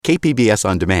KPBS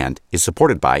On Demand is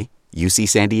supported by UC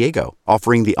San Diego,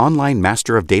 offering the online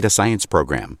Master of Data Science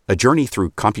program, a journey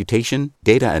through computation,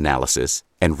 data analysis,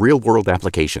 and real-world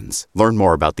applications. Learn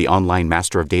more about the online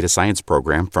Master of Data Science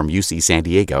program from UC San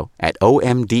Diego at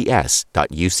omds.ucsd.edu.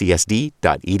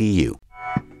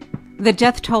 The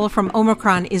death toll from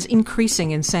Omicron is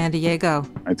increasing in San Diego.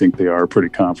 I think they are pretty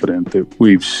confident that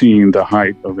we've seen the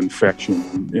height of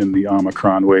infection in the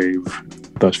Omicron wave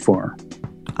thus far.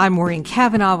 I'm Maureen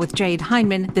Cavanaugh with Jade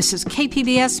Hindman. This is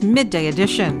KPBS Midday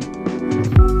Edition.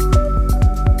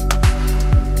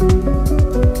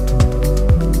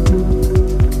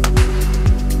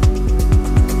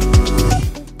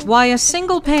 Why a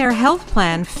single-payer health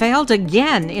plan failed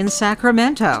again in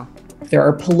Sacramento. There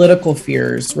are political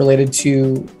fears related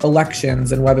to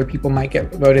elections and whether people might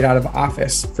get voted out of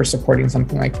office for supporting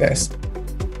something like this.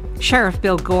 Sheriff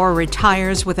Bill Gore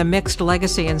retires with a mixed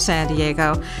legacy in San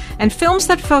Diego, and films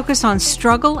that focus on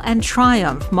struggle and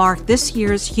triumph mark this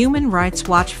year's Human Rights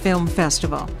Watch Film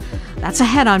Festival. That's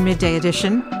ahead on Midday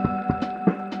Edition.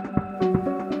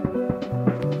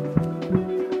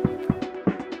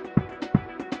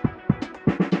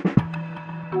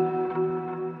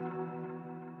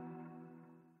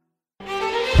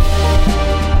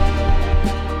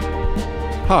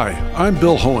 Hi, I'm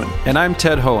Bill Hohen. And I'm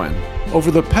Ted Hohen. Over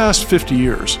the past 50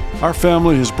 years, our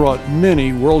family has brought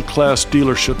many world-class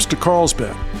dealerships to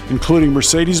Carlsbad, including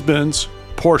Mercedes-Benz,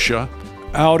 Porsche,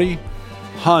 Audi,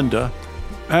 Honda,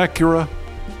 Acura,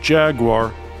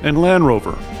 Jaguar, and Land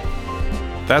Rover.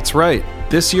 That's right.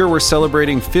 This year we're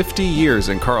celebrating 50 years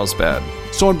in Carlsbad.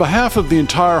 So on behalf of the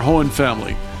entire Hohen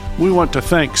family, we want to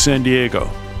thank San Diego.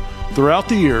 Throughout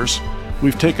the years,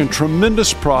 we've taken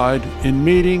tremendous pride in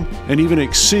meeting and even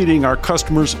exceeding our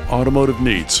customers' automotive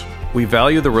needs. We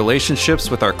value the relationships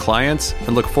with our clients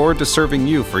and look forward to serving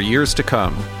you for years to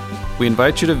come. We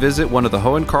invite you to visit one of the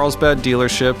Hohen Carlsbad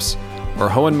dealerships or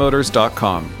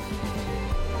hohenmotors.com.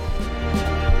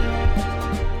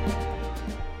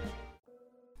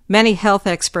 Many health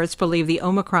experts believe the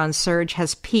Omicron surge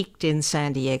has peaked in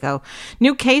San Diego.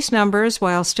 New case numbers,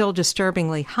 while still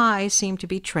disturbingly high, seem to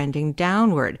be trending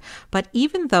downward. But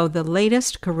even though the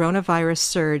latest coronavirus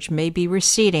surge may be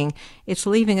receding, it's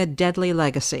leaving a deadly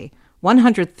legacy.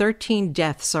 113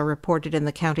 deaths are reported in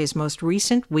the county's most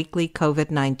recent weekly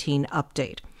COVID-19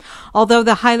 update. Although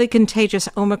the highly contagious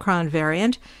Omicron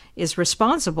variant is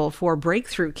responsible for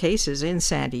breakthrough cases in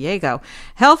San Diego,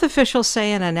 health officials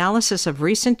say an analysis of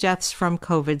recent deaths from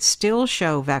COVID still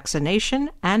show vaccination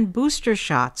and booster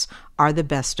shots are the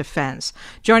best defense.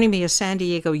 Joining me is San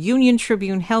Diego Union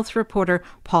Tribune health reporter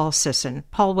Paul Sisson.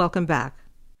 Paul, welcome back.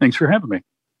 Thanks for having me.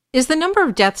 Is the number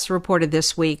of deaths reported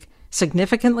this week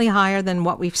significantly higher than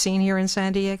what we've seen here in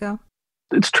San Diego?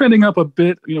 It's trending up a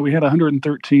bit. We had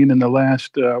 113 in the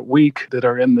last week that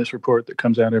are in this report that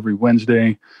comes out every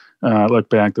Wednesday. Look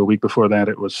back, the week before that,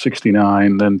 it was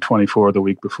 69, then 24 the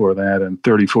week before that, and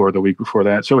 34 the week before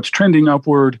that. So it's trending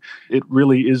upward. It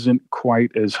really isn't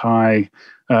quite as high,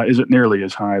 isn't nearly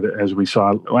as high as we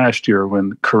saw last year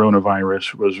when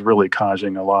coronavirus was really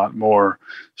causing a lot more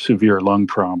severe lung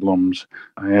problems.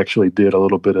 I actually did a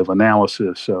little bit of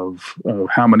analysis of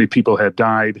how many people had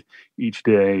died each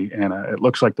day, and it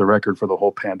looks like the record for the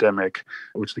whole pandemic,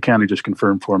 which the county just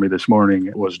confirmed for me this morning,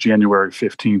 it was January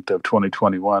 15th of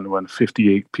 2021 when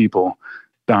 58 people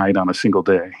died on a single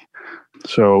day.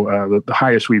 So the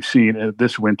highest we've seen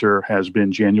this winter has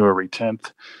been January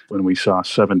 10th when we saw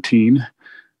 17.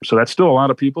 So that's still a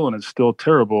lot of people, and it's still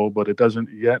terrible, but it doesn't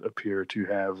yet appear to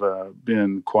have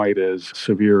been quite as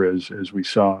severe as we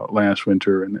saw last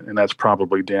winter, and that's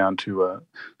probably down to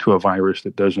a virus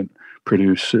that doesn't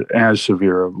produce as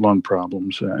severe lung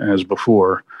problems as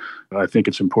before. I think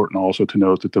it's important also to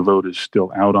note that the vote is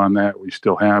still out on that. We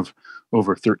still have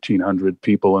over 1,300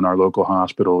 people in our local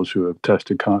hospitals who have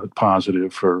tested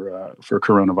positive for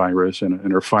coronavirus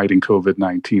and are fighting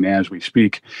COVID-19 as we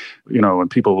speak. And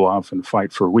people will often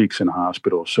fight for weeks in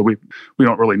hospitals. So we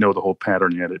don't really know the whole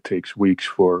pattern yet. It takes weeks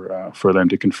for them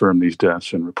to confirm these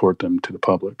deaths and report them to the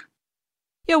public.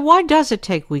 Yeah, why does it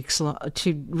take weeks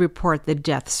to report the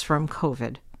deaths from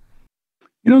COVID?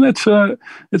 It's a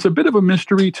bit of a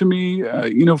mystery to me.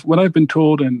 What I've been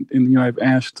told, and I've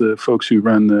asked the folks who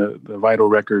run the vital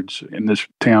records in this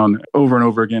town over and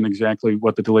over again exactly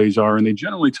what the delays are, and they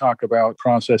generally talk about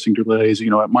processing delays.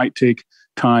 It might take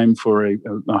time for a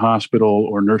hospital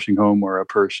or nursing home where a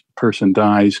person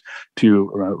dies to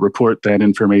report that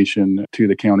information to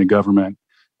the county government.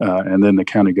 And then the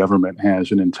county government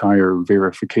has an entire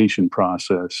verification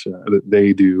process that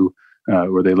they do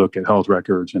where they look at health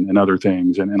records and other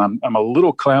things. And I'm a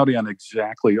little cloudy on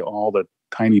exactly all the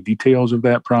tiny details of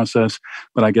that process,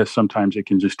 but I guess sometimes it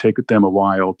can just take them a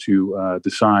while to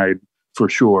decide for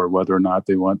sure whether or not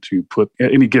they want to put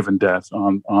any given death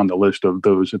on the list of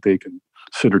those that they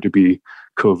consider to be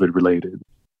COVID related.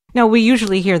 Now, we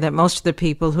usually hear that most of the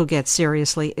people who get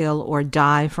seriously ill or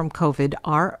die from COVID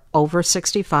are over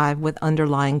 65 with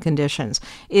underlying conditions.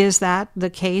 Is that the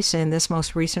case in this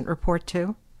most recent report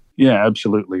too? Yeah,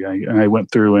 absolutely. I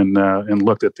went through and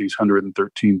looked at these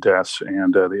 113 deaths,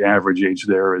 and the average age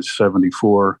there is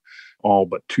 74. All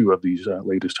but two of these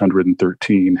latest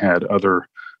 113 had other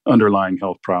underlying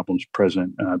health problems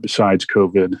present besides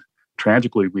COVID.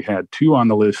 Tragically, we had two on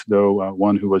the list, though,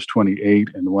 one who was 28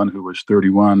 and one who was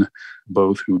 31,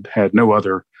 both who had no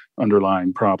other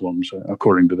underlying problems,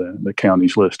 according to the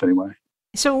county's list anyway.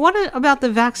 So what about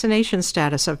the vaccination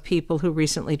status of people who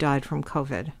recently died from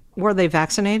COVID? Were they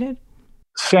vaccinated?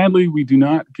 Sadly, we do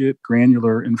not get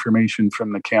granular information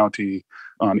from the county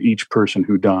on each person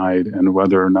who died and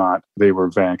whether or not they were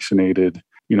vaccinated.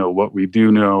 What we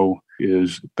do know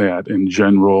is that in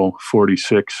general,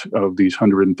 46 of these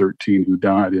 113 who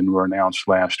died and were announced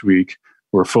last week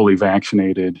were fully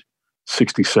vaccinated.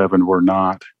 67 were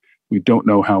not. We don't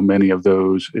know how many of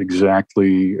those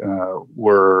exactly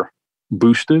were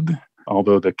boosted,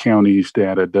 although the county's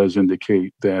data does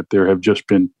indicate that there have just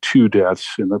been 2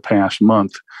 deaths in the past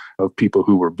month of people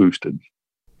who were boosted.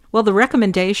 Well, the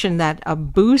recommendation that a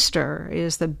booster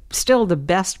is still the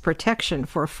best protection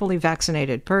for a fully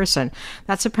vaccinated person,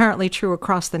 that's apparently true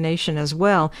across the nation as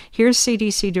well. Here's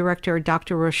CDC Director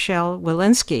Dr. Rochelle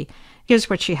Walensky. Here's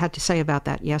what she had to say about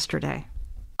that yesterday.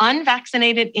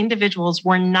 Unvaccinated individuals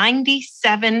were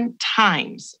 97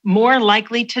 times more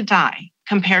likely to die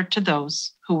compared to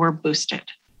those who were boosted.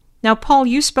 Now, Paul,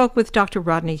 you spoke with Dr.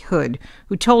 Rodney Hood,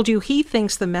 who told you he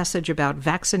thinks the message about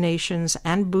vaccinations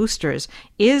and boosters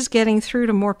is getting through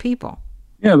to more people.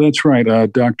 Yeah, that's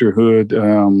right. Dr. Hood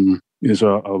is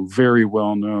a very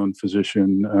well-known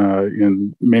physician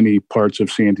in many parts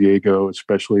of San Diego,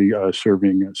 especially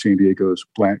serving San Diego's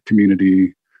Black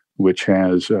community, which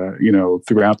has,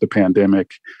 throughout the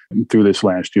pandemic and through this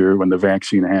last year, when the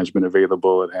vaccine has been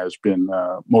available, it has been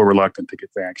more reluctant to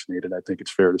get vaccinated. I think it's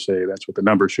fair to say that's what the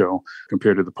numbers show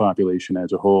compared to the population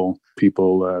as a whole.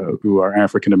 People who are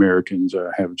African Americans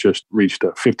have just reached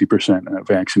a 50%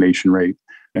 vaccination rate,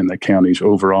 and the county's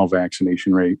overall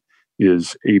vaccination rate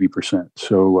is 80%.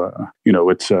 So,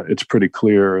 it's pretty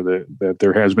clear that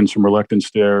there has been some reluctance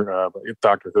there. But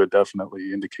Dr. Hood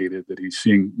definitely indicated that he's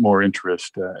seeing more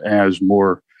interest as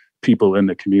more people in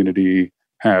the community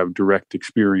have direct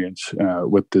experience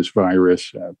with this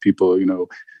virus. People,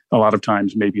 a lot of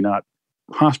times maybe not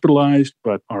hospitalized,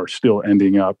 but are still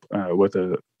ending up with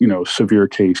a, severe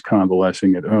case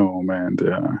convalescing at home. And,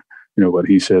 what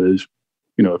he said is,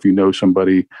 if you know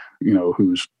somebody,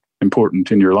 who's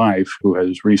important in your life who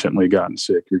has recently gotten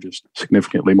sick, you're just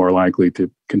significantly more likely to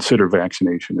consider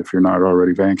vaccination if you're not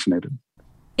already vaccinated.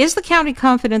 Is the county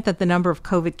confident that the number of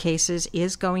COVID cases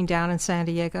is going down in San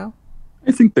Diego?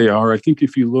 I think they are. I think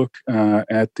if you look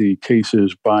at the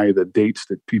cases by the dates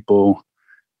that people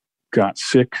got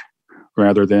sick,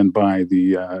 rather than by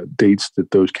the dates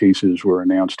that those cases were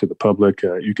announced to the public,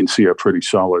 you can see a pretty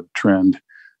solid trend.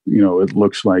 It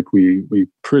looks like we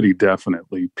pretty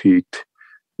definitely peaked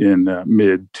in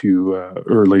mid to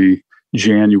early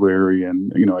January.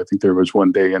 And, I think there was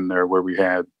one day in there where we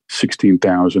had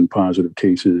 16,000 positive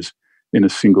cases in a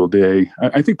single day.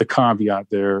 I think the caveat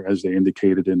there, as they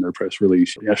indicated in their press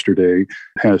release yesterday,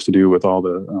 has to do with all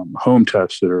the home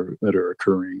tests that are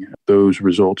occurring. Those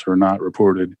results are not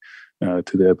reported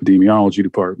to the epidemiology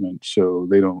department, so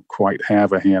they don't quite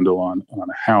have a handle on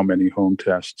how many home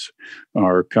tests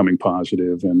are coming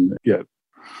positive and yet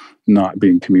not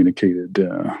being communicated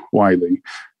widely.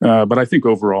 But I think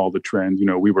overall the trend,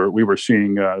 we were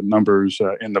seeing numbers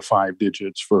in the 5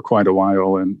 digits for quite a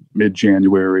while in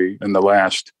mid-January. In the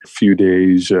last few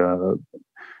days, the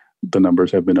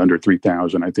numbers have been under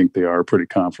 3,000. I think they are pretty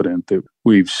confident that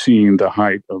we've seen the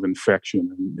height of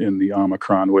infection in the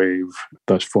Omicron wave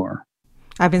thus far.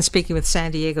 I've been speaking with San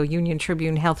Diego Union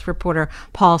Tribune health reporter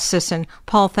Paul Sisson.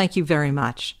 Paul, thank you very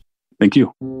much. Thank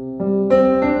you.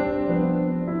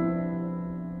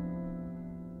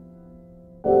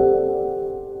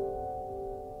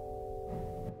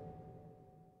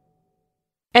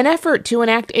 An effort to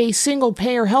enact a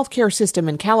single-payer healthcare system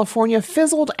in California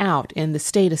fizzled out in the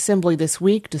state assembly this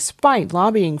week despite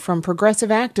lobbying from progressive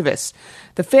activists.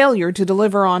 The failure to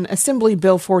deliver on Assembly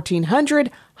Bill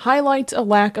 1400 highlights a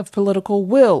lack of political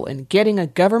will in getting a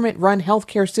government-run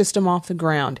healthcare system off the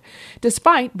ground,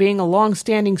 despite being a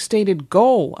long-standing stated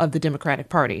goal of the Democratic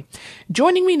Party.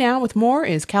 Joining me now with more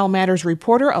is Cal Matters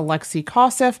reporter Alexei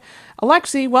Koseff.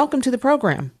 Alexei, welcome to the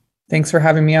program. Thanks for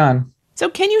having me on. So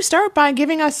can you start by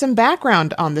giving us some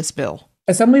background on this bill?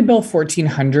 Assembly Bill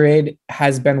 1400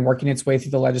 has been working its way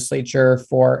through the legislature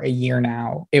for a year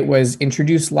now. It was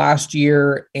introduced last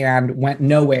year and went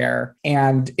nowhere.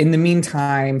 And in the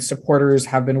meantime, supporters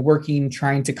have been working,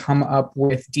 trying to come up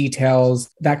with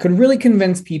details that could really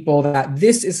convince people that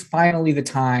this is finally the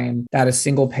time that a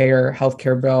single-payer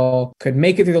healthcare bill could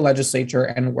make it through the legislature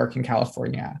and work in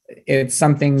California. It's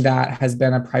something that has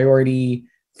been a priority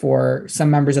for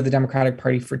some members of the Democratic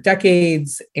Party for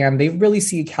decades, and they really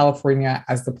see California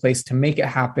as the place to make it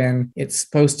happen. It's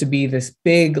supposed to be this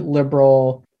big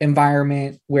liberal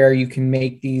environment where you can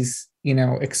make these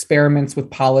experiments with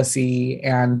policy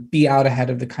and be out ahead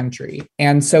of the country.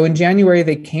 And so in January,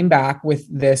 they came back with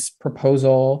this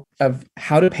proposal of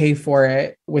how to pay for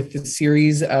it with a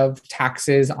series of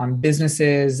taxes on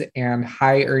businesses and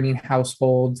high earning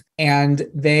households. And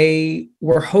they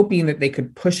were hoping that they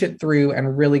could push it through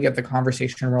and really get the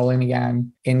conversation rolling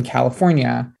again in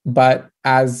California. But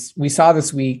as we saw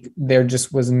this week, there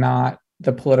just was not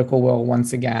the political will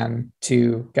once again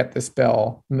to get this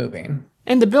bill moving.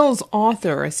 And the bill's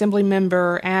author,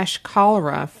 Assemblymember Ash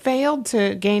Kalra, failed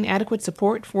to gain adequate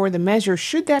support for the measure.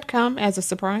 Should that come as a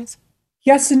surprise?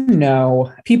 Yes and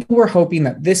no. People were hoping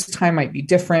that this time might be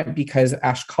different because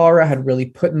Ash Kalra had really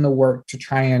put in the work to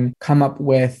try and come up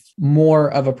with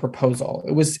more of a proposal.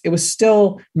 It was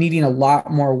still needing a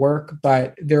lot more work,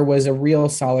 but there was a real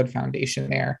solid foundation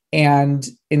there. And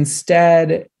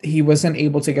instead, he wasn't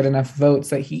able to get enough votes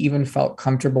that he even felt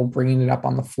comfortable bringing it up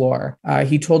on the floor.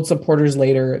 He told supporters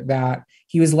later that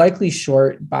he was likely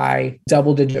short by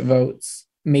double-digit votes,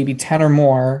 maybe 10 or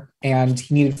more, and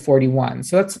he needed 41.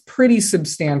 So that's a pretty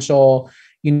substantial,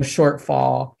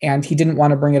 shortfall. And he didn't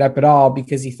want to bring it up at all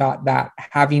because he thought that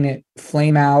having it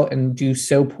flame out and do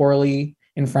so poorly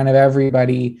in front of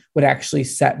everybody would actually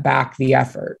set back the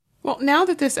effort. Well, now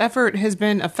that this effort has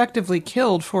been effectively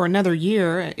killed for another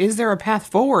year, is there a path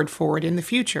forward for it in the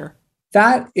future?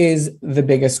 That is the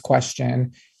biggest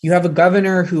question. You have a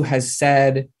governor who has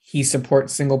said he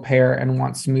supports single payer and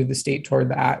wants to move the state toward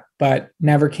that, but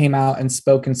never came out and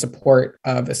spoke in support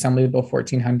of Assembly Bill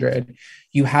 1400.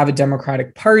 You have a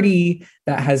Democratic Party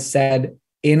that has said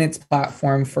in its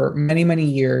platform for many, many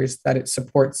years that it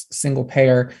supports single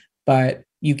payer, but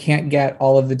you can't get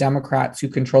all of the Democrats who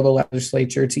control the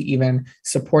legislature to even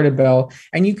support a bill.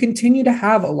 And you continue to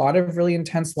have a lot of really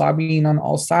intense lobbying on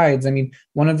all sides. I mean,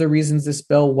 one of the reasons this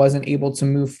bill wasn't able to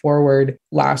move forward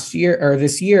last year or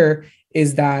this year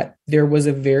is that there was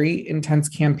a very intense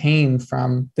campaign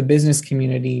from the business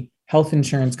community, health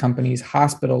insurance companies,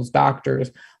 hospitals,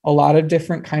 doctors, a lot of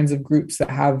different kinds of groups that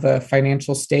have a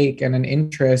financial stake and an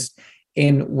interest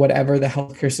in whatever the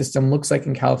healthcare system looks like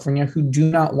in California who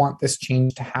do not want this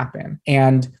change to happen.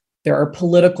 And there are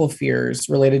political fears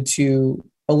related to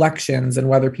elections and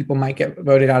whether people might get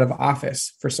voted out of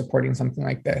office for supporting something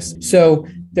like this. So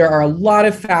there are a lot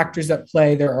of factors at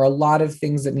play. There are a lot of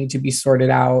things that need to be sorted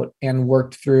out and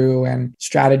worked through and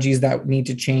strategies that need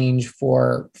to change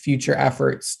for future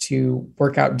efforts to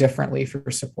work out differently for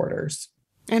supporters.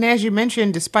 And as you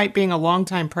mentioned, despite being a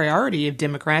longtime priority of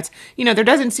Democrats, there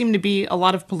doesn't seem to be a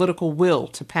lot of political will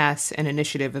to pass an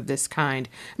initiative of this kind.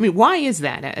 I mean, why is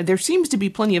that? There seems to be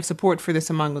plenty of support for this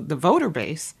among the voter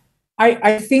base.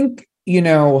 I think,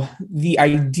 the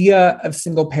idea of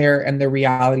single payer and the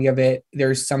reality of it,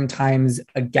 there's sometimes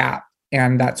a gap,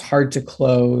 and that's hard to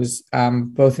close,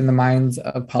 both in the minds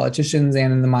of politicians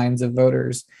and in the minds of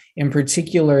voters. In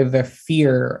particular, the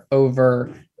fear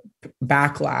over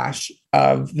backlash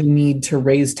of the need to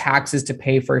raise taxes to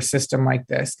pay for a system like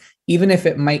this, even if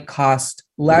it might cost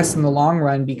less in the long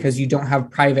run because you don't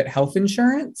have private health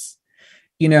insurance.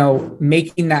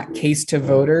 Making that case to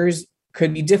voters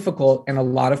could be difficult. And a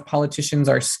lot of politicians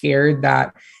are scared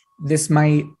that this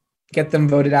might get them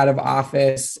voted out of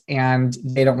office and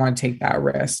they don't want to take that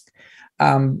risk.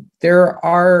 There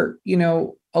are,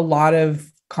 a lot of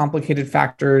complicated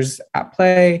factors at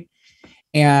play.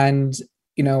 And,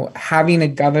 having a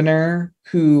governor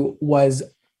who was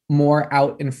more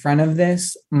out in front of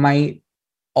this might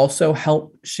also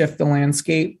help shift the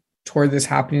landscape toward this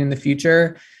happening in the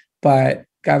future. But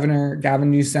Governor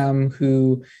Gavin Newsom,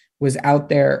 who was out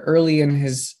there early in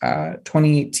his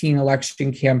 2018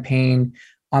 election campaign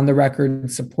on the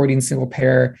record supporting single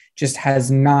payer, just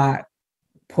has not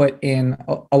put in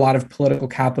a lot of political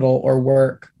capital or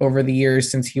work over the years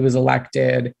since he was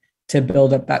elected to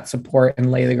build up that support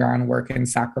and lay the groundwork in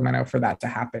Sacramento for that to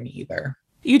happen either.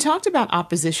 You talked about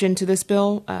opposition to this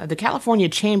bill. The California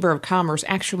Chamber of Commerce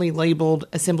actually labeled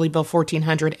Assembly Bill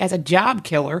 1400 as a job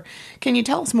killer. Can you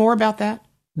tell us more about that?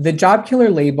 The job killer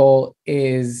label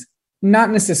is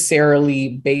not necessarily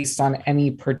based on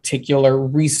any particular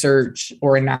research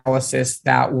or analysis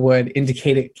that would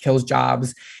indicate it kills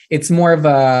jobs. It's more of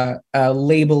a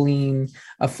labeling,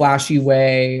 a flashy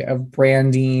way of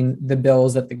branding the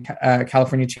bills that the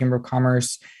California Chamber of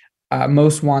Commerce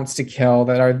most wants to kill,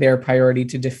 that are their priority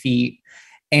to defeat.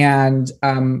 And,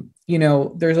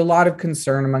 there's a lot of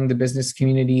concern among the business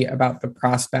community about the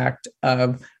prospect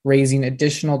of raising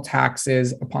additional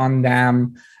taxes upon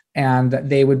them, and that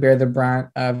they would bear the brunt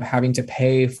of having to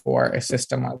pay for a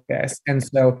system like this. And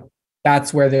so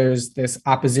that's where there's this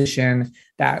opposition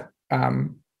that,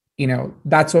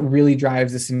 that's what really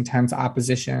drives this intense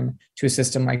opposition to a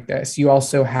system like this. You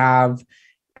also have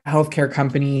healthcare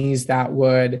companies that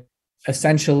would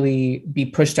essentially be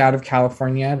pushed out of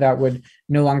California, that would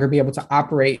no longer be able to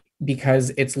operate because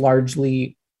it's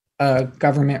largely a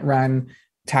government-run,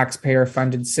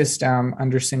 taxpayer-funded system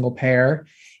under single payer.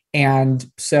 And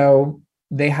so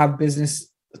they have business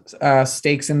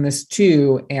stakes in this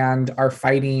too, and are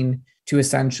fighting to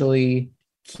essentially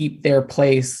keep their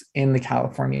place in the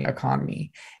California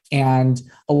economy. And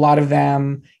a lot of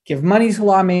them give money to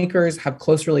lawmakers, have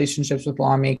close relationships with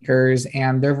lawmakers,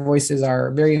 and their voices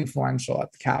are very influential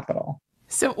at the Capitol.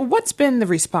 So what's been the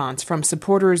response from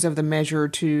supporters of the measure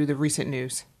to the recent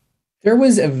news? There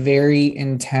was a very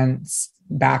intense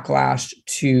backlash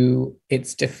to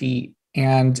its defeat.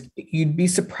 And you'd be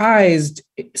surprised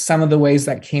some of the ways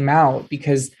that came out,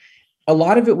 because a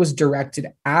lot of it was directed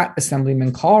at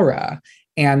Assemblyman Kalra,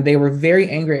 and they were very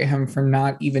angry at him for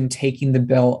not even taking the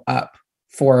bill up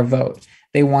for a vote.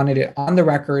 They wanted it on the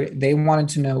record. They wanted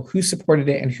to know who supported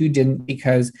it and who didn't,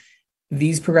 because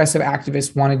these progressive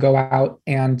activists want to go out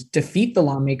and defeat the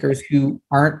lawmakers who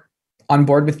aren't on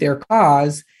board with their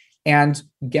cause and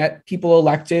get people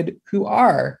elected who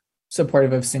are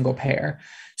supportive of single payer.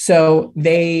 So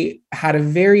they had a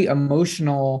very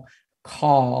emotional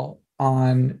call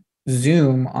on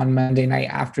Zoom on Monday night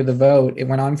after the vote. It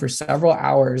went on for several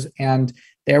hours, and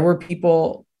there were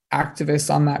people,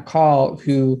 activists on that call,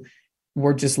 who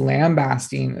were just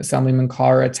lambasting Assemblyman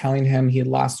Kalra, telling him he had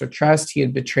lost their trust, he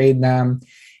had betrayed them.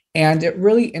 And it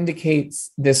really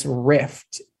indicates this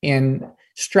rift in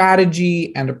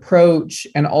strategy and approach,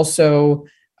 and also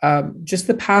just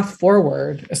the path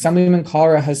forward. Assemblyman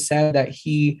Kalra has said that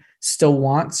he still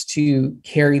wants to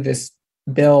carry this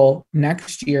bill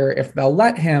next year if they'll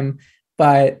let him,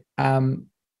 but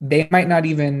they might not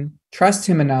even trust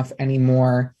him enough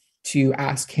anymore to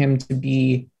ask him to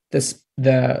be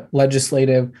the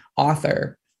legislative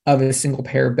author of a single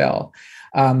payer bill.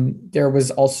 There was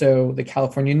also the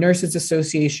California Nurses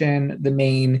Association, the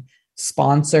main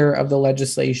sponsor of the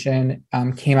legislation,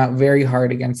 came out very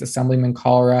hard against Assemblyman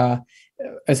Kalra,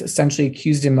 essentially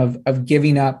accused him of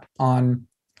giving up on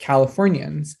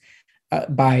Californians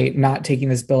by not taking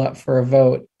this bill up for a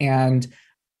vote. And,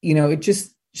 it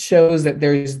just shows that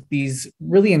there's these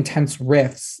really intense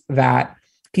rifts that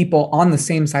people on the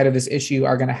same side of this issue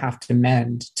are going to have to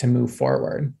mend to move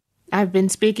forward. I've been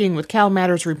speaking with Cal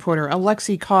Matters reporter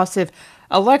Alexei Koseff.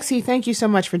 Alexei, thank you so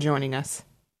much for joining us.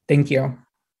 Thank you.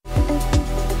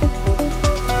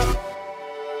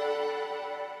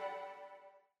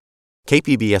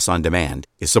 KPBS On Demand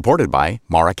is supported by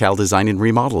Marical Design and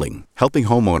Remodeling, helping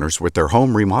homeowners with their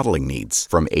home remodeling needs.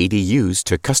 From ADUs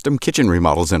to custom kitchen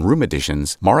remodels and room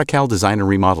additions, Marical Design and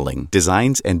Remodeling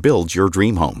designs and builds your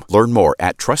dream home. Learn more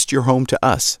at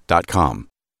trustyourhometous.com.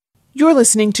 You're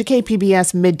listening to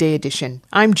KPBS Midday Edition.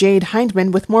 I'm Jade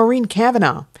Hindman with Maureen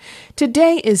Cavanaugh.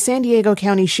 Today is San Diego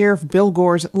County Sheriff Bill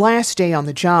Gore's last day on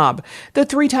the job. The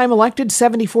three-time elected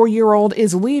 74-year-old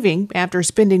is leaving after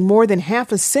spending more than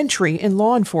half a century in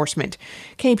law enforcement.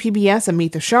 KPBS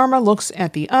Amita Sharma looks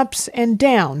at the ups and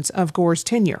downs of Gore's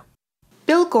tenure.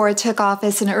 Bill Gore took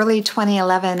office in early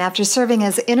 2011 after serving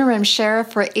as interim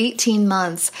sheriff for 18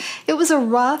 months. It was a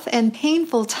rough and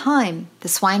painful time. The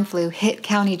swine flu hit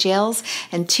county jails,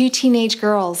 and two teenage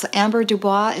girls, Amber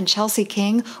Dubois and Chelsea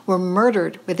King, were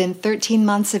murdered within 13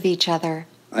 months of each other.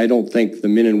 I don't think the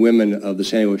men and women of the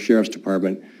San Diego Sheriff's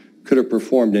Department could have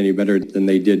performed any better than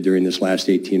they did during this last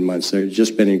 18 months. They've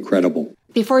just been incredible.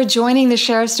 Before joining the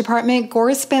Sheriff's Department,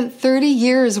 Gore spent 30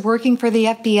 years working for the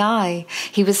FBI.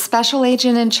 He was special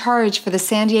agent in charge for the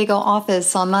San Diego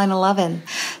office on 9/11.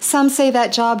 Some say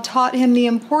that job taught him the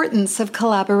importance of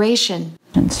collaboration.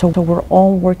 And so we're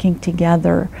all working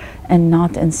together and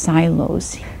not in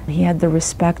silos. He had the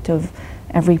respect of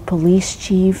every police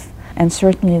chief and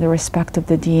certainly the respect of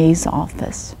the DA's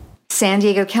office. San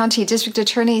Diego County District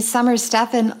Attorney Summer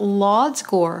Stephan lauds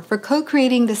Gore for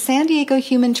co-creating the San Diego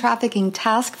Human Trafficking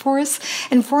Task Force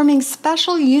and forming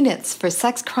special units for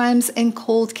sex crimes and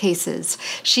cold cases.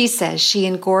 She says she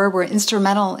and Gore were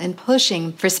instrumental in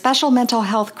pushing for special mental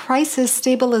health crisis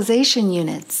stabilization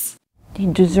units. He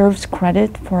deserves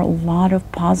credit for a lot of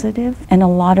positive and a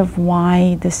lot of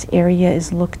why this area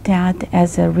is looked at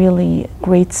as a really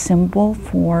great symbol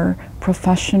for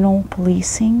professional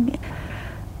policing.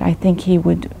 I think he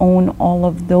would own all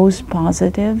of those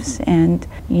positives and,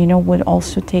 would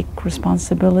also take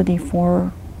responsibility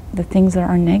for the things that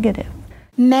are negative.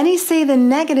 Many say the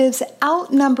negatives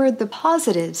outnumbered the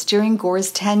positives during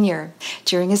Gore's tenure.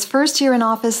 During his first year in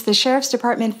office, the Sheriff's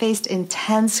Department faced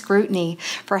intense scrutiny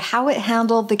for how it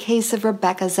handled the case of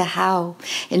Rebecca Zahau.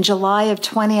 In July of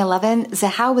 2011,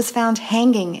 Zahau was found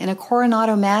hanging in a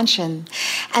Coronado mansion.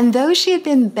 And though she had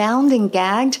been bound and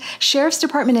gagged, Sheriff's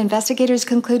Department investigators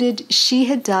concluded she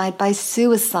had died by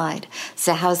suicide.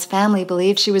 Zahau's family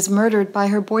believed she was murdered by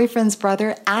her boyfriend's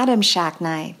brother, Adam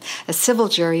Shacknai. A civil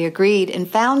jury agreed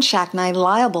and found Shacknai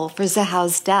liable for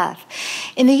Zahau's death.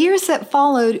 In the years that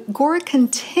followed, Gore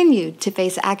continued to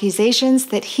face accusations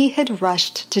that he had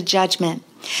rushed to judgment.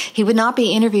 He would not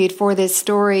be interviewed for this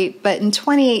story, but in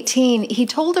 2018, he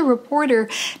told a reporter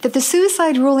that the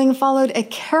suicide ruling followed a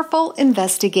careful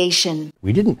investigation.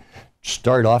 We didn't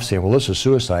start off saying, well, this is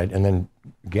suicide, and then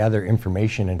gather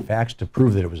information and facts to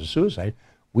prove that it was a suicide.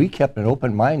 We kept an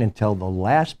open mind until the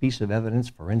last piece of evidence,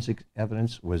 forensic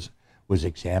evidence, was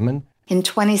examined. In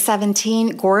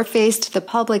 2017, Gore faced the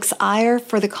public's ire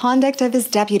for the conduct of his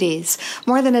deputies.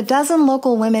 More than a dozen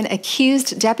local women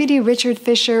accused Deputy Richard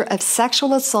Fisher of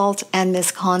sexual assault and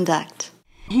misconduct.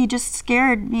 He just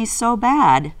scared me so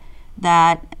bad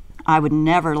that I would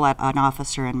never let an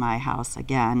officer in my house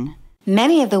again.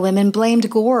 Many of the women blamed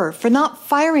Gore for not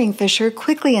firing Fisher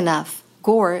quickly enough.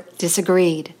 Gore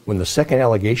disagreed. When the second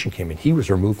allegation came in, he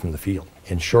was removed from the field.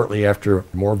 And shortly after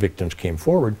more victims came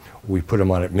forward, we put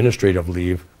him on administrative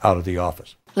leave out of the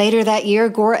office. Later that year,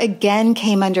 Gore again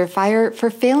came under fire for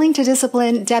failing to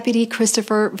discipline Deputy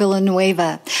Christopher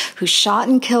Villanueva, who shot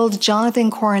and killed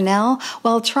Jonathan Coronel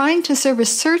while trying to serve a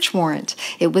search warrant.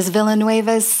 It was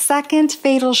Villanueva's second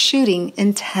fatal shooting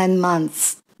in 10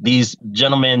 months. These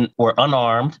gentlemen were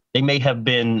unarmed. They may have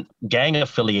been gang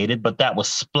affiliated, but that was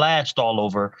splashed all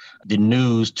over the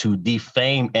news to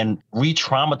defame and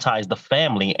re-traumatize the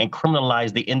family and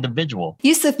criminalize the individual.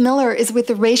 Yusuf Miller is with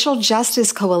the Racial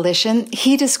Justice Coalition.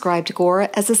 He described Gore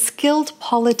as a skilled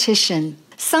politician.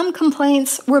 Some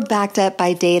complaints were backed up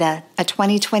by data. A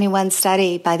 2021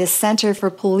 study by the Center for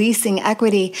Policing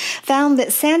Equity found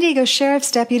that San Diego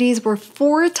Sheriff's deputies were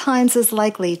 4 times as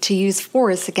likely to use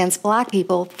force against Black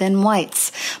people than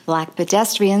whites. Black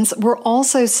pedestrians were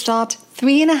also stopped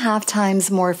 3.5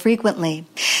 times more frequently.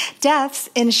 Deaths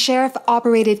in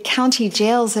sheriff-operated county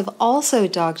jails have also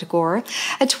dogged Gore.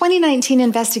 A 2019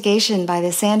 investigation by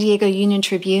the San Diego Union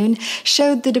Tribune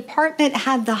showed the department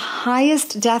had the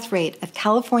highest death rate of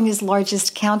California's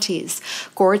largest counties.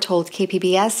 Gore told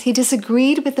KPBS he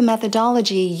disagreed with the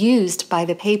methodology used by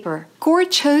the paper. Gore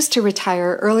chose to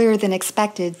retire earlier than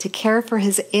expected to care for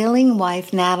his ailing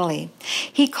wife, Natalie.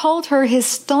 He called her his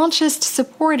staunchest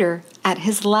supporter at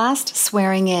his last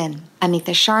swearing-in.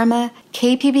 Amita Sharma,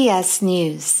 KPBS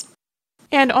News.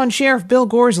 And on Sheriff Bill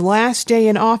Gore's last day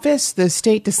in office, the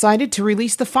state decided to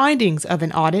release the findings of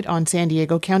an audit on San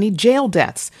Diego County jail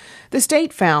deaths. The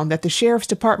state found that the Sheriff's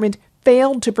Department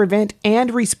failed to prevent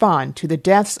and respond to the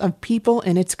deaths of people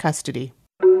in its custody.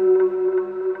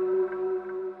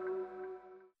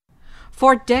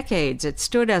 For decades, it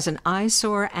stood as an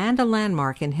eyesore and a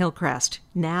landmark in Hillcrest.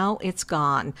 Now it's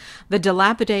gone. The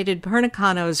dilapidated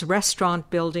Pernicanos restaurant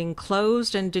building,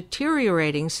 closed and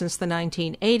deteriorating since the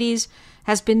 1980s,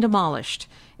 has been demolished.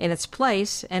 In its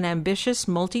place, an ambitious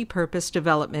multi-purpose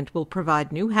development will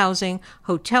provide new housing,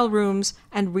 hotel rooms,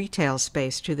 and retail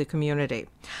space to the community.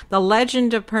 The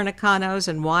legend of Pernicanos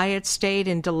and why it stayed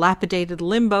in dilapidated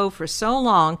limbo for so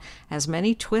long has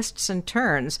many twists and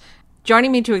turns.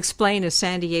 Joining me to explain is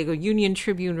San Diego Union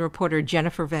Tribune reporter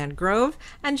Jennifer Van Grove.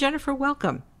 And Jennifer,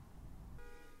 welcome.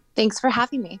 Thanks for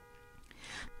having me.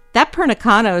 That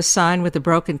Pernicano sign with the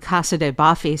broken Casa de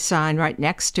Baffi sign right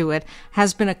next to it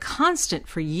has been a constant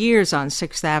for years on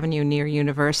 6th Avenue near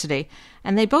University.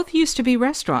 And they both used to be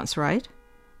restaurants, right?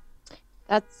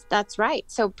 That's right.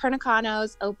 So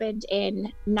Pernicano's opened in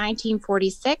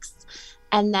 1946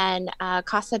 and then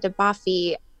Casa de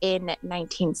Baffi in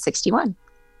 1961.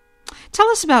 Tell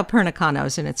us about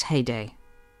Pernicano's in its heyday.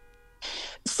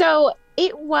 So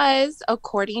it was,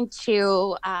 according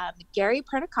to Gary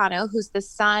Pernicano, who's the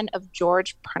son of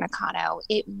George Pernicano,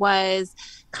 it was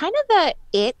kind of the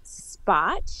it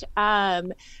spot.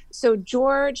 So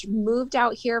George moved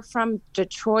out here from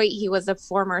Detroit. He was a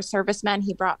former serviceman.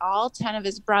 He brought all 10 of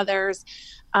his brothers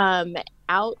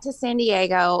out to San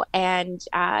Diego, and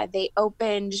they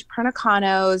opened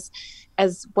Pernicano's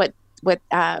as what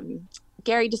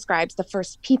Gary describes the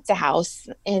first pizza house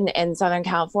in Southern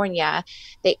California.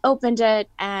 They opened it,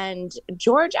 and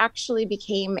George actually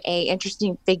became a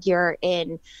interesting figure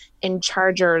in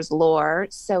Chargers lore.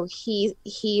 So he,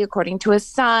 according to his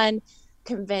son,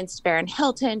 convinced Baron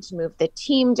Hilton to move the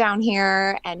team down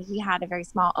here, and he had a very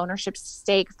small ownership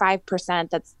stake, 5%.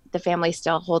 That's the family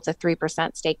still holds a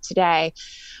 3% stake today.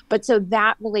 But so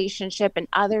that relationship and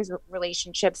other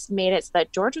relationships made it so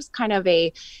that George was kind of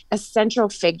a central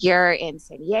figure in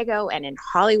San Diego and in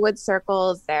Hollywood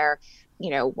circles. There,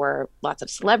 were lots of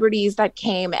celebrities that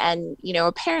came, and,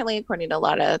 apparently, according to a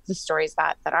lot of the stories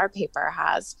that our paper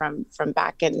has from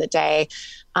back in the day,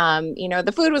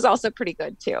 the food was also pretty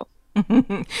good too.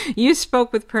 You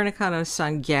spoke with Pernicano's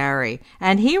son, Gary,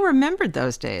 and he remembered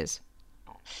those days.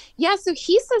 Yeah, so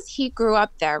he says he grew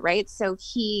up there, right? So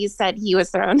he said he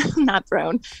was not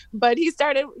thrown, but he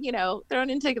started, thrown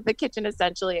into the kitchen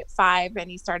essentially at 5,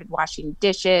 and he started washing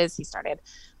dishes. He started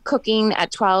cooking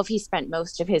at 12. He spent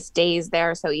most of his days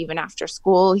there. So even after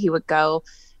school, he would go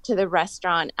to the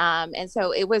restaurant. And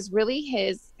so it was really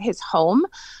his home.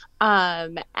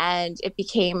 And it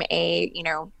became a,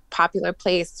 popular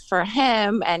place for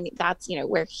him. And that's,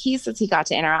 where he says he got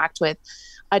to interact with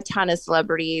a ton of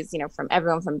celebrities, from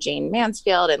everyone from Jane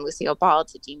Mansfield and Lucille Ball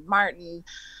to Dean Martin.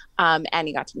 And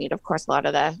he got to meet, of course, a lot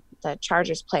of the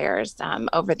Chargers players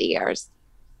over the years.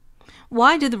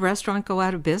 Why did the restaurant go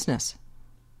out of business?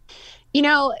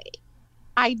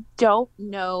 I don't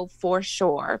know for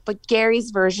sure, but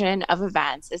Gary's version of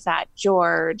events is that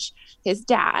George, his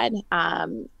dad,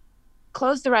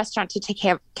 closed the restaurant to take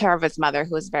care of his mother,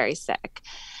 who was very sick.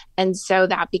 And so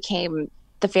that became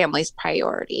the family's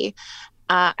priority.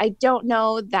 I don't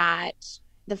know that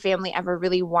the family ever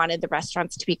really wanted the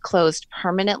restaurants to be closed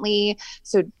permanently.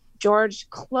 So George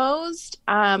closed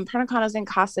Pernicano's and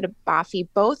Casa de Baffi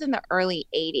both in the early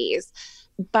 80s,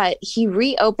 but he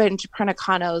reopened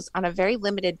Pernicano's on a very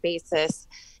limited basis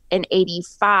in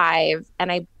 85.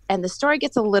 And the story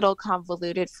gets a little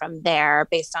convoluted from there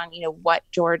based on, what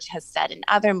George has said in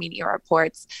other media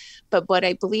reports. But what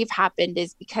I believe happened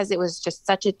is because it was just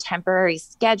such a temporary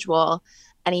schedule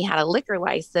and he had a liquor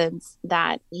license,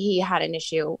 that he had an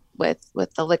issue with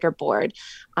the liquor board,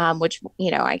 which,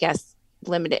 I guess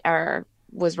limited or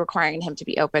was requiring him to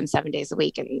be open 7 days a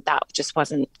week. And that just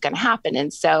wasn't going to happen.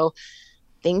 And so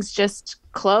things just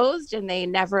closed and they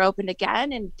never opened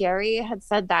again. And Gary had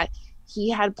said that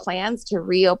he had plans to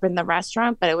reopen the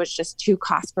restaurant, but it was just too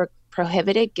cost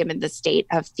prohibitive given the state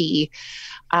of the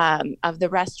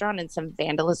restaurant and some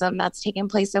vandalism that's taken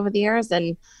place over the years.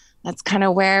 And that's kind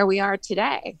of where we are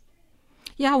today.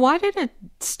 Yeah, why did it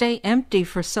stay empty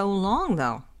for so long,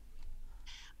 though?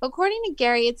 According to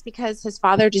Gary, it's because his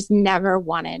father just never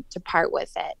wanted to part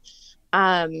with it.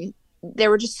 There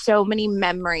were just so many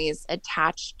memories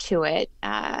attached to it.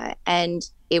 And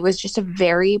it was just a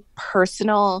very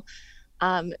personal,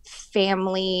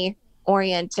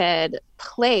 family-oriented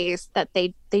place that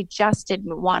they just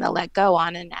didn't want to let go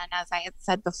on. And as I had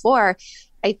said before,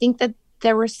 I think that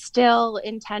there were still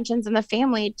intentions in the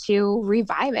family to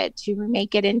revive it, to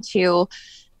make it into,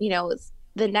 the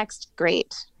next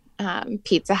great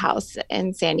pizza house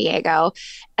in San Diego.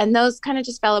 And those kind of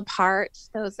just fell apart.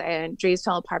 Those dreams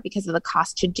fell apart because of the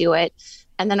cost to do it.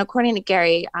 And then according to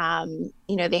Gary,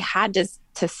 they had to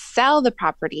sell the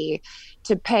property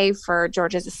to pay for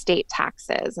George's estate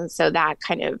taxes. And so that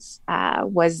kind of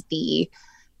was the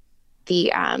thing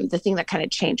that kind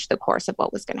of changed the course of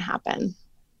what was going to happen.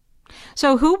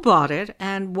 So who bought it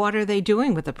and what are they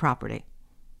doing with the property?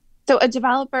 So a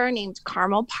developer named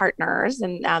Carmel Partners,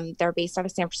 and they're based out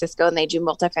of San Francisco, and they do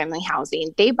multifamily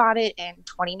housing. They bought it in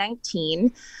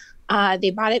 2019. They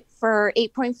bought it for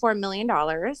 $8.4 million.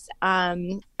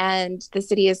 And the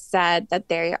city has said that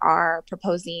they are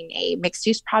proposing a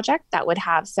mixed-use project that would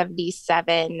have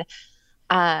 77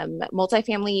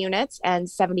 multifamily units and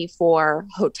 74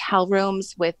 hotel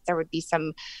rooms there would be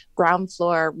some ground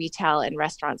floor retail and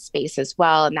restaurant space as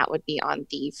well. And that would be on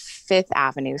the Fifth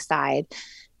Avenue side.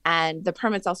 And the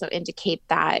permits also indicate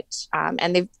that,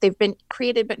 and they've been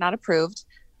created but not approved.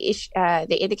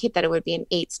 They indicate that it would be an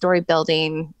 8-story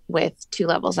building with 2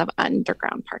 levels of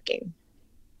underground parking.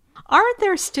 Aren't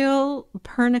there still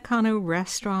Pernicano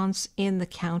restaurants in the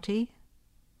county?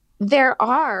 There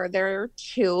are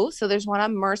 2. So there's one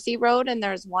on Mercy Road and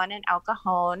there's one in El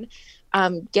Cajon.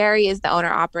 Gary is the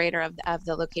owner operator of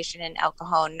the location in El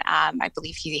Cajon. I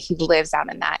believe he lives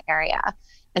out in that area.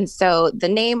 And so the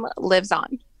name lives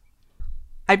on.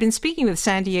 I've been speaking with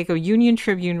San Diego Union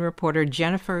Tribune reporter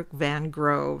Jennifer Van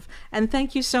Grove, and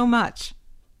thank you so much.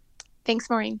 Thanks,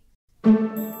 Maureen.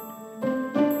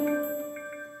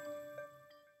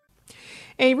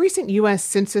 A recent U.S.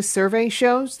 Census survey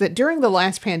shows that during the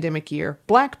last pandemic year,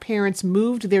 Black parents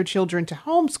moved their children to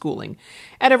homeschooling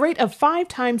at a rate of 5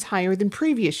 times higher than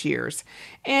previous years.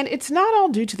 And it's not all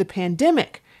due to the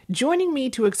pandemic. Joining me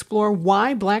to explore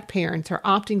why Black parents are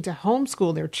opting to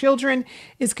homeschool their children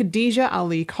is Khadijah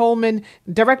Ali Coleman,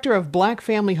 Director of Black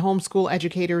Family Homeschool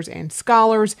Educators and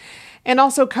Scholars, and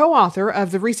also co-author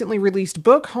of the recently released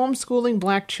book, Homeschooling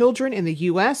Black Children in the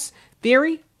U.S.,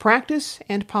 Theory, Practice,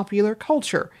 and Popular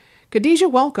Culture. Khadijah,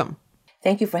 welcome.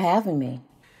 Thank you for having me.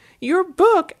 Your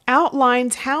book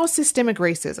outlines how systemic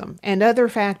racism and other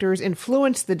factors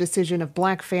influence the decision of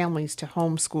Black families to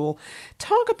homeschool.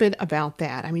 Talk a bit about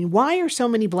that. I mean, why are so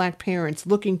many Black parents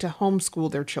looking to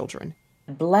homeschool their children?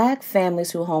 Black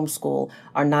families who homeschool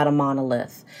are not a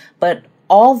monolith, but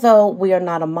although we are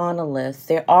not a monolith,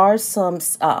 there are some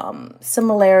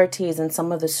similarities in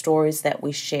some of the stories that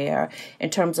we share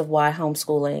in terms of why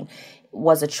homeschooling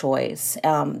was a choice.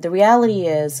 The reality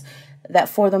is that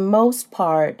for the most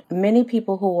part, many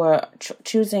people who are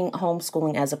choosing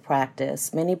homeschooling as a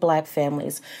practice, many Black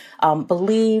families,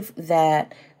 believe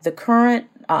that the current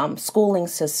schooling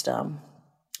system,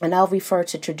 and I'll refer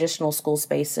to traditional school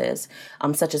spaces,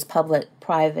 such as public,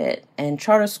 private, and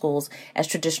charter schools as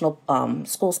traditional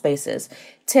school spaces,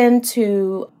 tend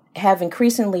to have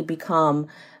increasingly become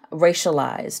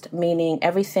racialized, meaning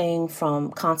everything from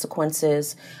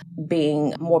consequences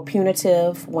being more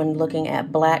punitive when looking at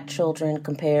Black children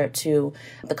compared to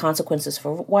the consequences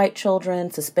for white children,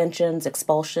 suspensions,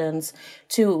 expulsions,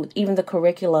 to even the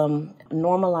curriculum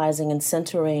normalizing and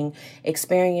centering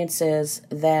experiences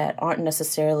that aren't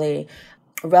necessarily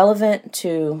relevant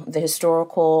to the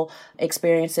historical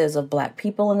experiences of Black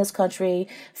people in this country.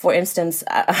 For instance,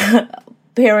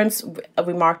 parents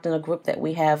remarked in a group that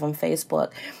we have on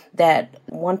Facebook that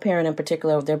one parent in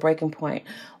particular, their breaking point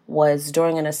was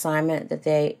during an assignment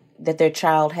that their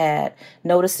child had,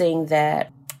 noticing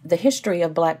that the history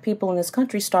of Black people in this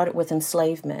country started with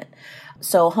enslavement.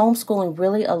 So homeschooling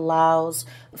really allows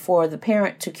for the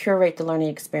parent to curate the learning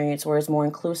experience, where it's more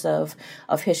inclusive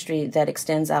of history that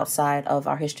extends outside of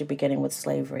our history beginning with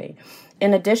slavery.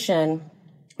 In addition,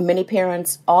 many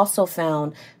parents also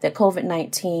found that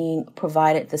COVID-19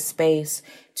 provided the space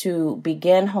to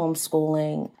begin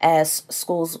homeschooling as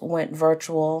schools went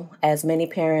virtual, as many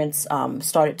parents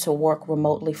started to work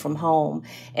remotely from home,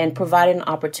 and provided an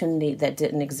opportunity that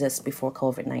didn't exist before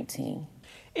COVID-19.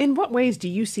 In what ways do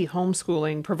you see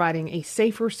homeschooling providing a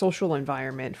safer social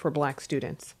environment for Black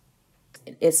students?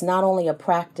 It's not only a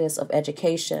practice of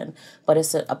education, but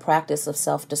it's a practice of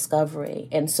self-discovery.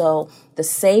 And so the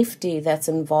safety that's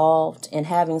involved in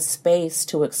having space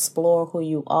to explore who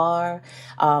you are,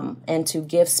 and to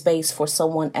give space for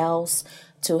someone else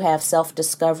to have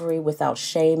self-discovery without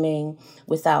shaming,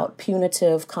 without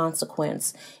punitive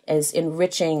consequence, is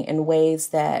enriching in ways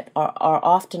that are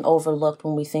often overlooked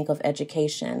when we think of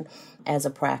education as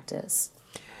a practice.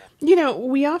 You know,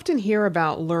 we often hear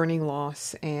about learning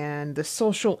loss and the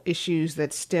social issues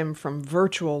that stem from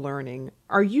virtual learning.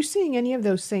 Are you seeing any of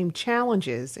those same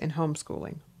challenges in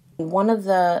homeschooling? One of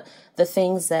the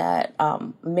things that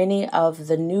many of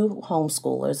the new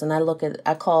homeschoolers, and I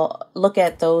look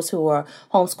at those who are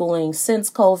homeschooling since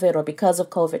COVID or because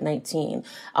of COVID-19,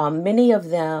 many of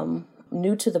them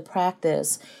new to the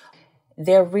practice,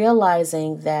 they're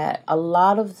realizing that a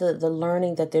lot of the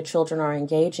learning that their children are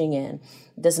engaging in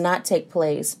does not take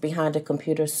place behind a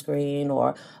computer screen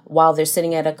or while they're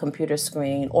sitting at a computer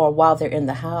screen or while they're in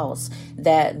the house,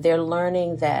 that they're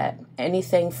learning that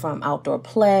anything from outdoor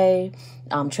play,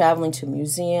 traveling to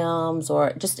museums,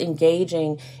 or just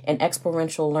engaging in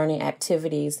experiential learning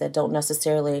activities that don't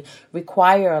necessarily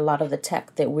require a lot of the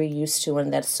tech that we're used to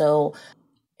and that's so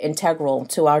integral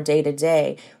to our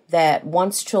day-to-day, that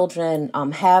once children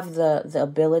have the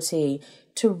ability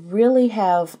to really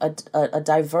have a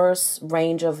diverse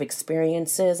range of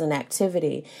experiences and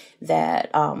activity,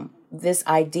 that this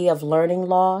idea of learning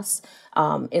loss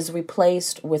is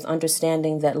replaced with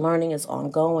understanding that learning is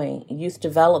ongoing, youth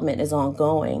development is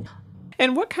ongoing.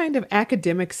 And what kind of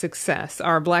academic success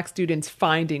are Black students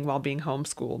finding while being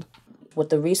homeschooled?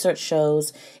 What the research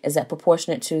shows is that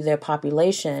proportionate to their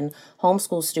population,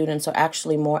 homeschool students are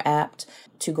actually more apt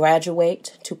to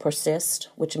graduate, to persist,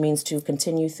 which means to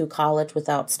continue through college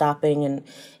without stopping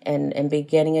and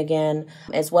beginning again,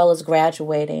 as well as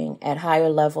graduating at higher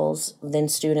levels than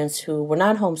students who were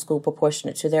not homeschooled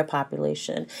proportionate to their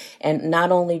population. And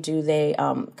not only do they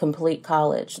complete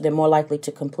college, they're more likely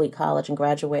to complete college and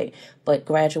graduate, but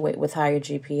graduate with higher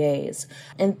GPAs.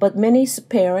 But many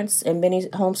parents and many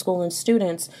homeschooling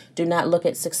students do not look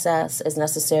at success as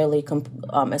necessarily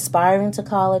aspiring to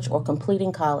college or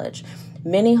completing college.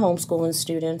 Many homeschooling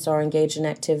students are engaged in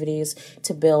activities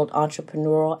to build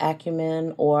entrepreneurial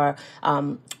acumen or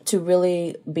to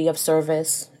really be of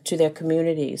service to their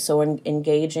community. So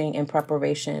engaging in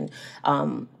preparation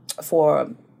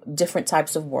for different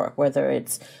types of work, whether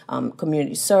it's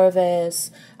community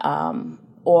service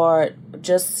or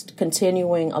just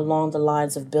continuing along the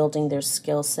lines of building their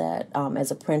skill set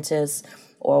as apprentice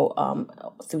or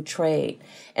through trade.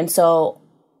 And so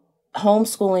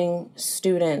homeschooling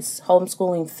students,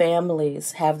 homeschooling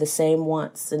families have the same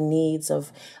wants and needs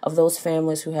of those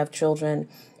families who have children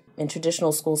in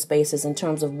traditional school spaces in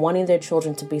terms of wanting their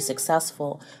children to be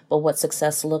successful, but what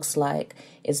success looks like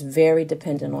is very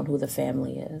dependent on who the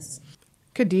family is.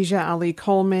 Khadija Ali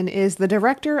Coleman is the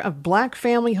director of Black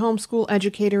Family Homeschool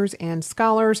Educators and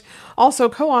Scholars, also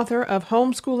co-author of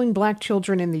Homeschooling Black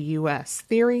Children in the U.S.,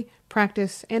 Theory,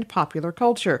 Practice, and Popular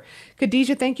Culture.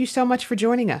 Khadija, thank you so much for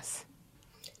joining us.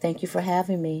 Thank you for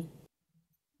having me.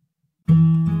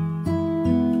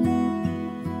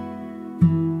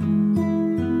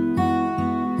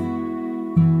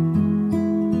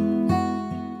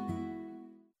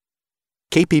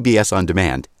 KPBS On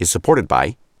Demand is supported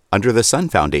by Under the Sun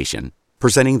Foundation,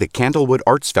 presenting the Candlewood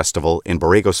Arts Festival in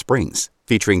Borrego Springs,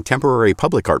 featuring temporary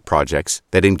public art projects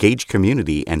that engage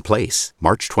community and place.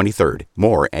 March 23rd.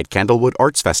 More at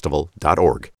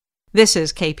candlewoodartsfestival.org. This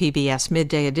is KPBS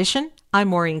Midday Edition. I'm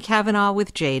Maureen Cavanaugh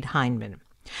with Jade Hindman.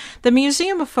 The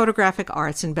Museum of Photographic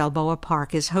Arts in Balboa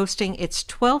Park is hosting its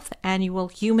 12th annual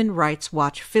Human Rights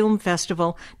Watch Film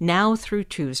Festival now through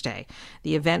Tuesday.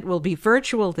 The event will be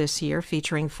virtual this year,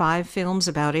 featuring 5 films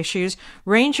about issues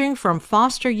ranging from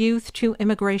foster youth to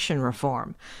immigration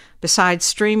reform. Besides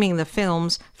streaming the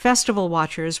films, festival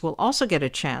watchers will also get a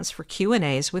chance for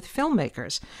Q&As with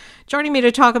filmmakers. Joining me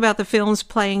to talk about the films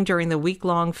playing during the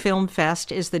week-long Film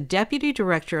Fest is the Deputy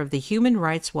Director of the Human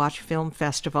Rights Watch Film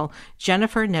Festival,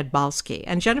 Jennifer Nedbalski.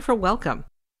 And Jennifer, welcome.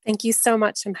 Thank you so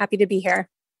much. I'm happy to be here.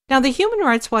 Now, the Human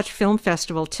Rights Watch Film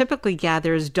Festival typically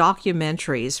gathers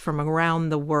documentaries from around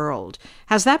the world.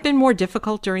 Has that been more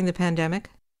difficult during the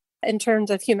pandemic? In terms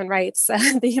of human rights,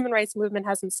 the human rights movement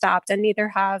hasn't stopped, and neither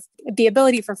have the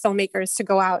ability for filmmakers to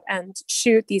go out and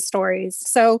shoot these stories.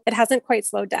 So it hasn't quite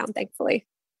slowed down, thankfully.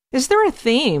 Is there a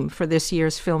theme for this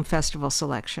year's film festival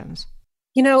selections?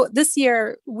 You know, this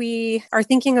year we are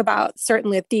thinking about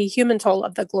certainly the human toll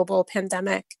of the global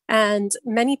pandemic, and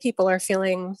many people are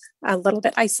feeling a little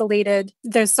bit isolated.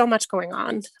 There's so much going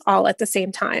on all at the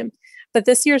same time. But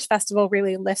this year's festival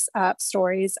really lifts up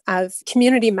stories of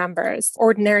community members,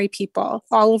 ordinary people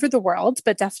all over the world,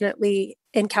 but definitely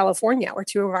in California, where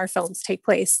 2 of our films take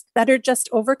place, that are just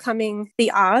overcoming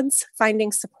the odds,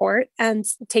 finding support, and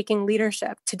taking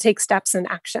leadership to take steps in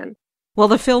action. Well,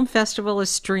 the film festival is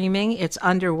streaming, it's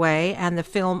underway, and the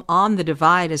film On the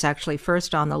Divide is actually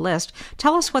first on the list.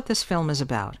 Tell us what this film is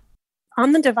about.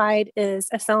 On the Divide is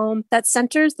a film that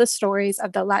centers the stories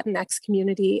of the Latinx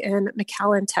community in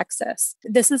McAllen, Texas.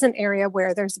 This is an area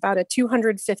where there's about a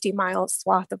 250-mile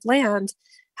swath of land.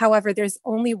 However, there's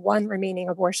only one remaining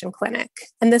abortion clinic.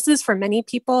 And this is for many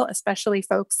people, especially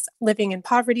folks living in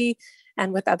poverty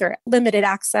and with other limited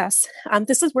access.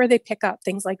 This is where they pick up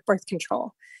things like birth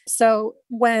control. So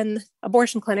when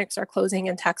abortion clinics are closing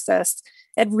in Texas,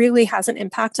 it really has an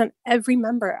impact on every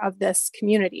member of this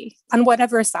community, on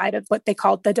whatever side of what they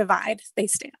call the divide they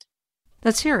stand.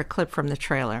 Let's hear a clip from the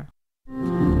trailer.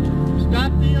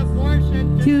 Stop the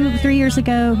abortion. 2-3 years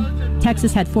ago,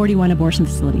 Texas had 41 abortion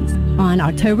facilities. On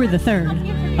October the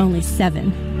 3rd, only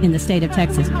 7 in the state of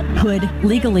Texas could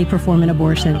legally perform an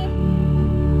abortion.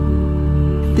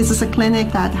 This is a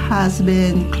clinic that has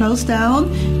been closed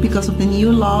down because of the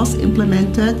new laws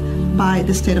implemented by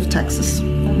the state of Texas.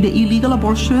 The illegal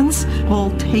abortions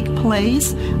will take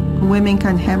place. Women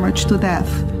can hemorrhage to death.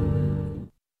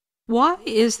 Why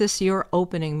is this your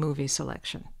opening movie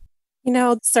selection? You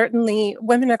know, certainly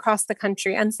women across the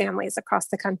country and families across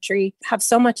the country have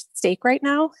so much at stake right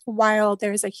now. While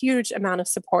there's a huge amount of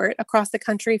support across the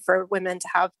country for women to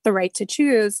have the right to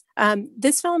choose,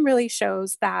 this film really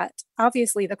shows that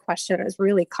obviously the question is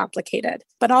really complicated,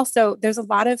 but also there's a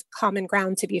lot of common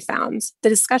ground to be found. The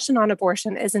discussion on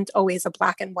abortion isn't always a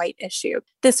black and white issue.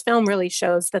 This film really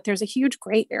shows that there's a huge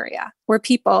gray area where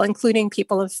people, including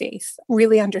people of faith,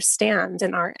 really understand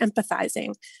and are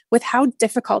empathizing with how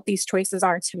difficult these choices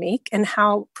are to make and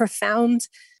how profound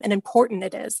and important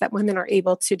it is that women are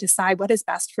able to decide what is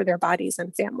best for their bodies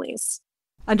and families.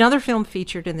 Another film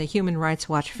featured in the Human Rights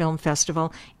Watch Film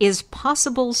Festival is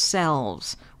Possible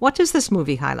Selves. What does this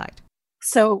movie highlight?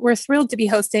 So we're thrilled to be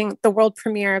hosting the world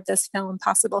premiere of this film,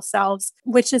 Possible Selves,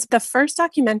 which is the first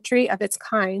documentary of its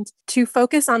kind to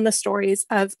focus on the stories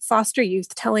of foster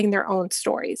youth telling their own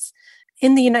stories.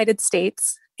 In the United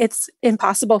States, it's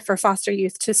impossible for foster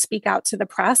youth to speak out to the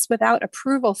press without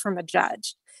approval from a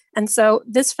judge. And so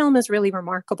this film is really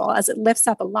remarkable as it lifts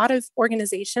up a lot of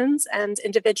organizations and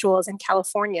individuals in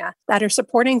California that are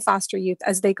supporting foster youth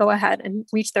as they go ahead and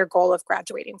reach their goal of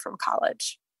graduating from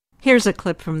college. Here's a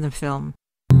clip from the film.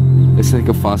 It's like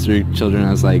a foster children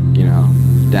as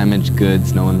damaged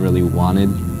goods no one really wanted.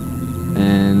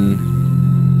 And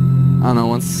I don't know,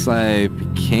 once I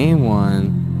became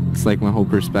one, it's like my whole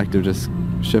perspective just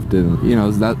shifted.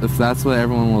 If that's what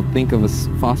everyone will think of a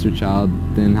foster child,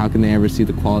 then how can they ever see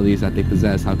the qualities that they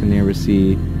possess? How can they ever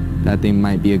see that they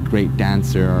might be a great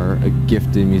dancer or a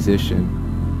gifted musician?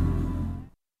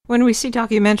 When we see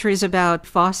documentaries about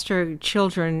foster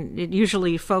children, it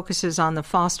usually focuses on the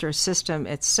foster system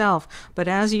itself. But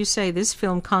as you say, this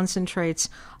film concentrates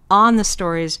on the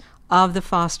stories of the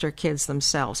foster kids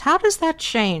themselves. How does that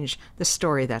change the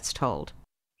story that's told?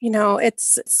 You know,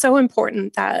 it's so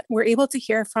important that we're able to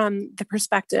hear from the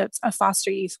perspectives of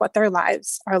foster youth, what their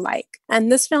lives are like.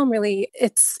 And this film really,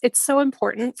 it's so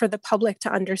important for the public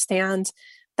to understand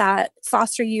that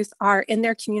foster youth are in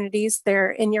their communities, they're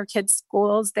in your kids'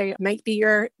 schools, they might be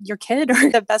your kid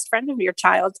or the best friend of your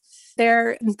child.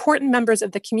 They're important members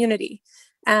of the community.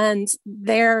 And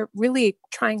they're really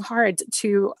trying hard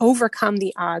to overcome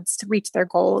the odds to reach their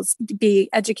goals, to be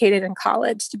educated in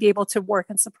college, to be able to work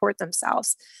and support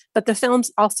themselves. But the film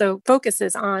also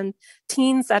focuses on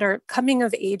teens that are coming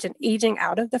of age and aging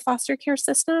out of the foster care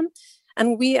system.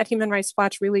 And we at Human Rights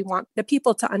Watch really want the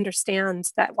people to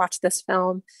understand that watch this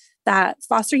film, that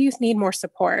foster youth need more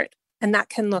support. And that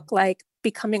can look like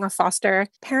becoming a foster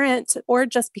parent or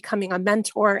just becoming a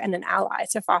mentor and an ally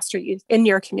to foster youth in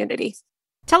your community.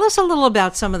 Tell us a little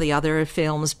about some of the other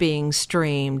films being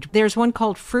streamed. There's one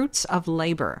called Fruits of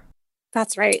Labor.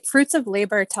 That's right. Fruits of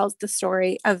Labor tells the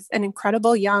story of an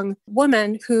incredible young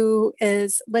woman who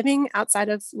is living outside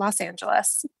of Los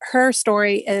Angeles. Her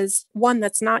story is one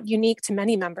that's not unique to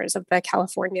many members of the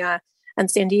California and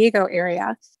San Diego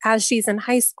area. As she's in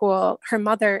high school, her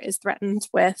mother is threatened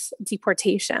with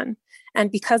deportation. And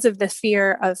because of the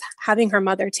fear of having her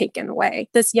mother taken away,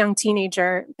 this young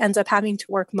teenager ends up having to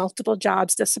work multiple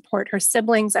jobs to support her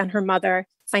siblings and her mother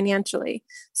financially.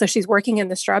 So she's working in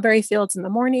the strawberry fields in the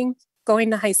morning, going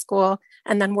to high school,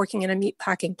 and then working in a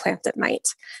meatpacking plant at night.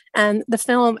 And the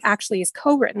film actually is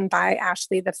co-written by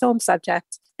Ashley, the film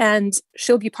subject, and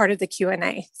she'll be part of the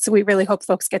Q&A. So we really hope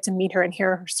folks get to meet her and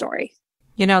hear her story.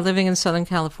 You know, living in Southern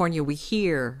California, we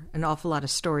hear an awful lot of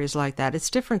stories like that. It's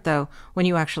different, though, when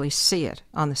you actually see it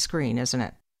on the screen, isn't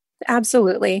it?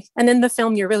 Absolutely. And in the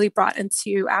film, you're really brought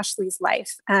into Ashley's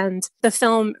life. And the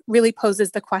film really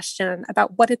poses the question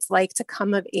about what it's like to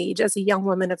come of age as a young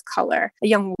woman of color, a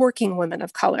young working woman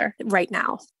of color right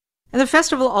now. And the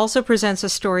festival also presents a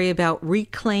story about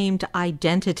reclaimed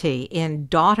identity in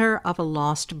Daughter of a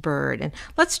Lost Bird. And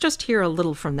let's just hear a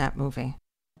little from that movie.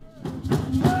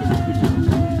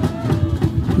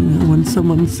 When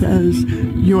someone says,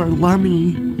 "You're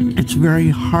Lummy," it's very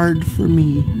hard for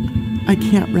me. I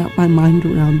can't wrap my mind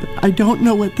around it. I don't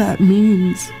know what that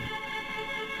means.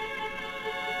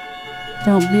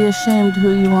 Don't be ashamed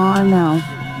who you are now.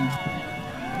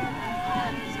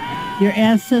 Your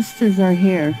ancestors are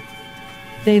here.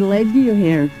 They led you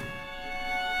here.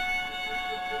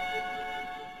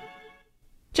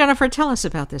 Jennifer, tell us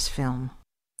about this film.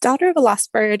 Daughter of a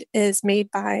Lost Bird is made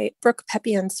by Brooke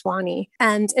Peppian-Swaney,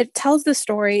 and it tells the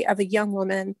story of a young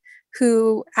woman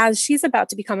who, as she's about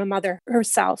to become a mother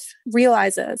herself,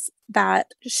 realizes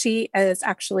that she is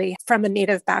actually from a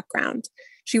Native background.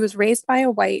 She was raised by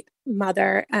a white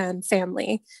mother and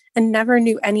family and never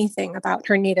knew anything about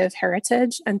her Native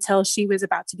heritage until she was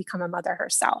about to become a mother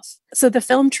herself. So the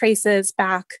film traces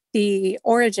back the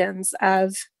origins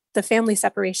of the family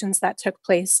separations that took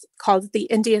place called the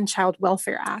Indian Child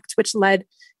Welfare Act, which led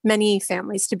many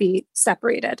families to be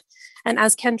separated. And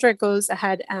as Kendra goes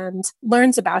ahead and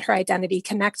learns about her identity,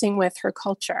 connecting with her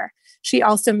culture, she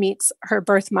also meets her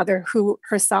birth mother, who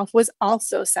herself was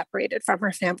also separated from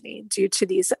her family due to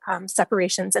these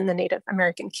separations in the Native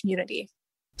American community.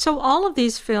 So all of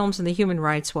these films in the Human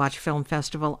Rights Watch Film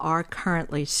Festival are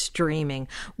currently streaming.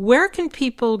 Where can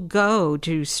people go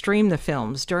to stream the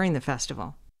films during the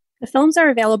festival? The films are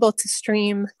available to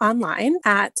stream online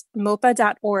at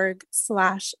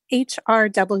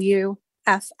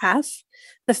mopa.org/HRWFF.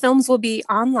 The films will be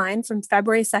online from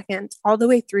February 2nd all the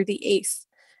way through the 8th.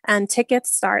 And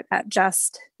tickets start at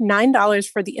just $9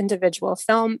 for the individual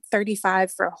film,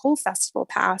 $35 for a whole festival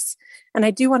pass. And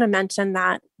I do want to mention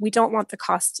that we don't want the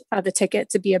cost of the ticket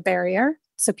to be a barrier.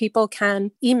 So people can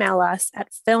email us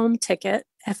at filmticket,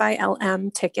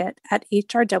 FILM ticket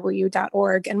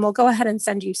 @hrw.org, and we'll go ahead and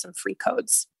send you some free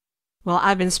codes. Well,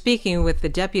 I've been speaking with the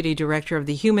Deputy Director of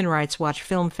the Human Rights Watch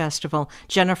Film Festival,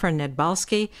 Jennifer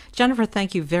Nedbalski. Jennifer,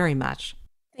 thank you very much.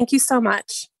 Thank you so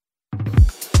much.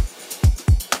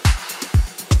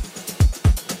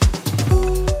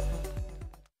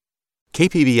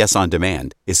 KPBS On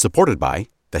Demand is supported by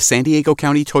the San Diego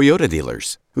County Toyota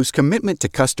dealers, whose commitment to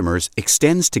customers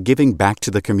extends to giving back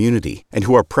to the community and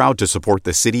who are proud to support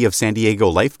the City of San Diego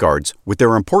lifeguards with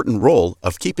their important role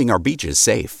of keeping our beaches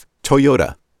safe.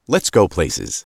 Toyota, let's go places.